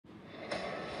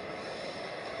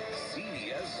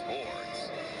CBS Sports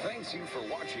thanks you for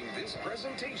watching this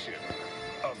presentation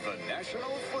of the National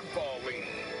Football League.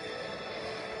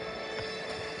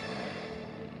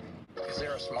 Is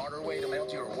there a smarter way to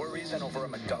melt your worries than over a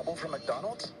McDouble from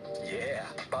McDonald's? Yeah,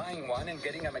 buying one and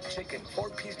getting a McChicken,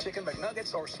 4-piece chicken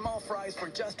McNuggets, or small fries for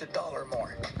just $1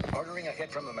 more. Ordering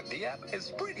ahead from the McD app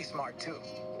is pretty smart too.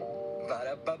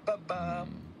 Ba-da-ba-ba-ba.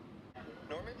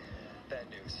 Norman, bad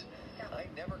news. I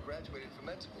never graduated from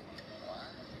med school.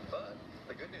 But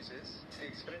the good news is it's the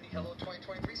Xfinity Hello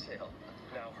 2023 sale.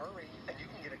 Now hurry, and you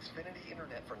can get Xfinity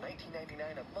Internet for $19.99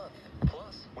 a month.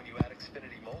 Plus, when you add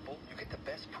Xfinity Mobile, you get the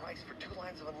best price for 2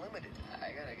 lines of unlimited.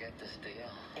 I gotta get this deal.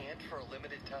 And for a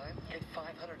limited time, get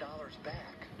 $500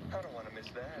 back. I don't want to miss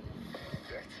that.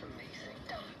 That's amazing,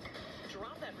 Doc.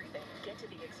 Drop everything. Get to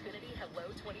the Xfinity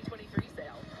Hello 2023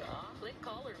 sale. Click,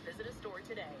 call, or visit a store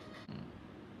today.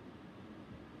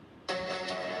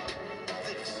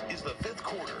 This is the 5th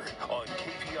quarter on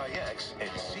KPIX and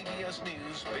CBS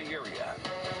News Bay Area.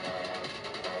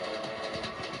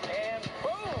 And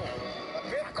boom!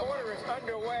 The 5th quarter is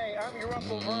underway. I'm your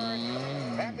Uncle Vern.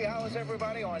 Happy holidays,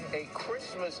 everybody, on a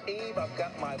Christmas Eve. I've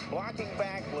got my blocking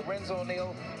back, Lorenzo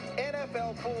O'Neal,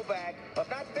 NFL fullback of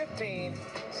not 15,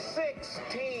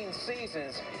 16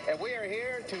 seasons. And we are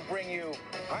here to bring you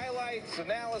highlights,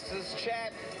 analysis,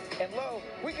 chat, and lo,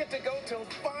 we get to go till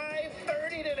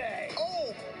 5:30 today.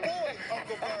 Oh, boy,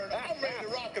 Uncle Vern, I'm ready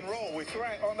to rock and roll with you.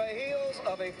 That's right, on the heels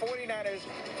of a 49ers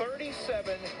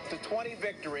 37-20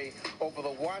 victory over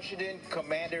the Washington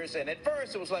Commanders. And at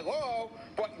first it was like, whoa,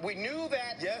 but we knew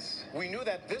that. Yes. We knew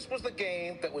that this was the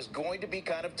game that was going to be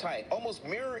kind of tight. Almost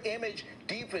mirror image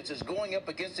defenses going up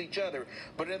against each other.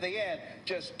 But in the end,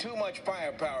 just too much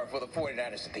firepower for the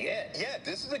 49ers at the end. Yeah,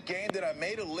 this is a game that I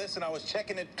made a list and I was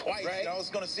checking it twice. Right. And I was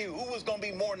going to see who was going to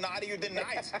be more naughtier than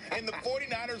nice. And the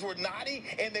 49ers were naughty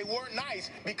and they weren't nice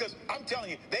because I'm telling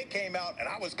you, they came out and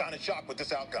I was kind of shocked with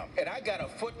this outcome. And I got a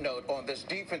footnote on this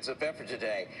defensive effort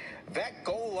today. That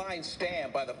goal line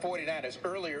stand by the 49ers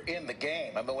earlier in the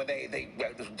game. I mean, when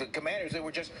the Commanders, they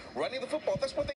were just running the football. That's what they